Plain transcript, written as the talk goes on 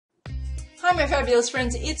Hi my fabulous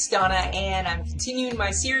friends, it's Donna and I'm continuing my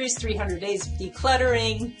series 300 Days of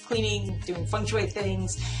Decluttering, cleaning, doing Feng Shui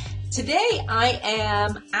things. Today I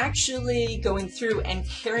am actually going through and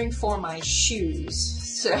caring for my shoes.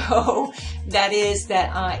 So that is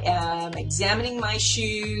that I am examining my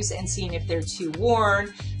shoes and seeing if they're too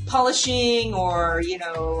worn, polishing, or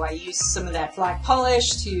I use some of that black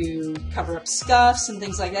polish to cover up scuffs and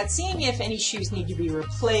things like that, seeing if any shoes need to be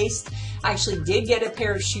replaced. I actually did get a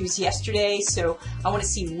pair of shoes yesterday, so I want to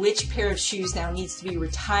see which pair of shoes now needs to be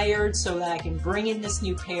retired so that I can bring in this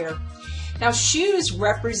new pair. Now, shoes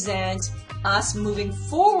represent us moving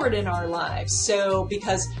forward in our lives. So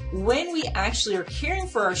because when we actually are caring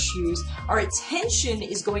for our shoes, our attention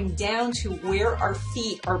is going down to where our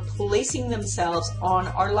feet are placing themselves on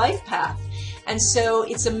our life path. And so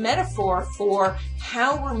it's a metaphor for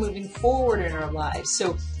how we're moving forward in our lives.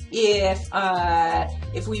 So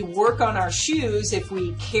if we work on our shoes, if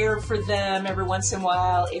we care for them every once in a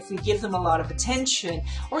while, if we give them a lot of attention,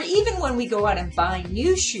 or even when we go out and buy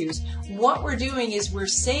new shoes, what we're doing is we're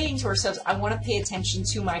saying to ourselves, I want to pay attention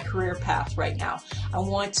to my career path right now. I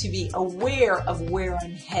want to be aware of where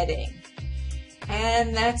I'm heading.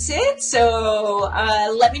 And that's it. So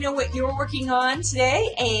let me know what you're working on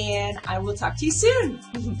today, and I will talk to you soon.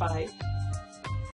 Bye.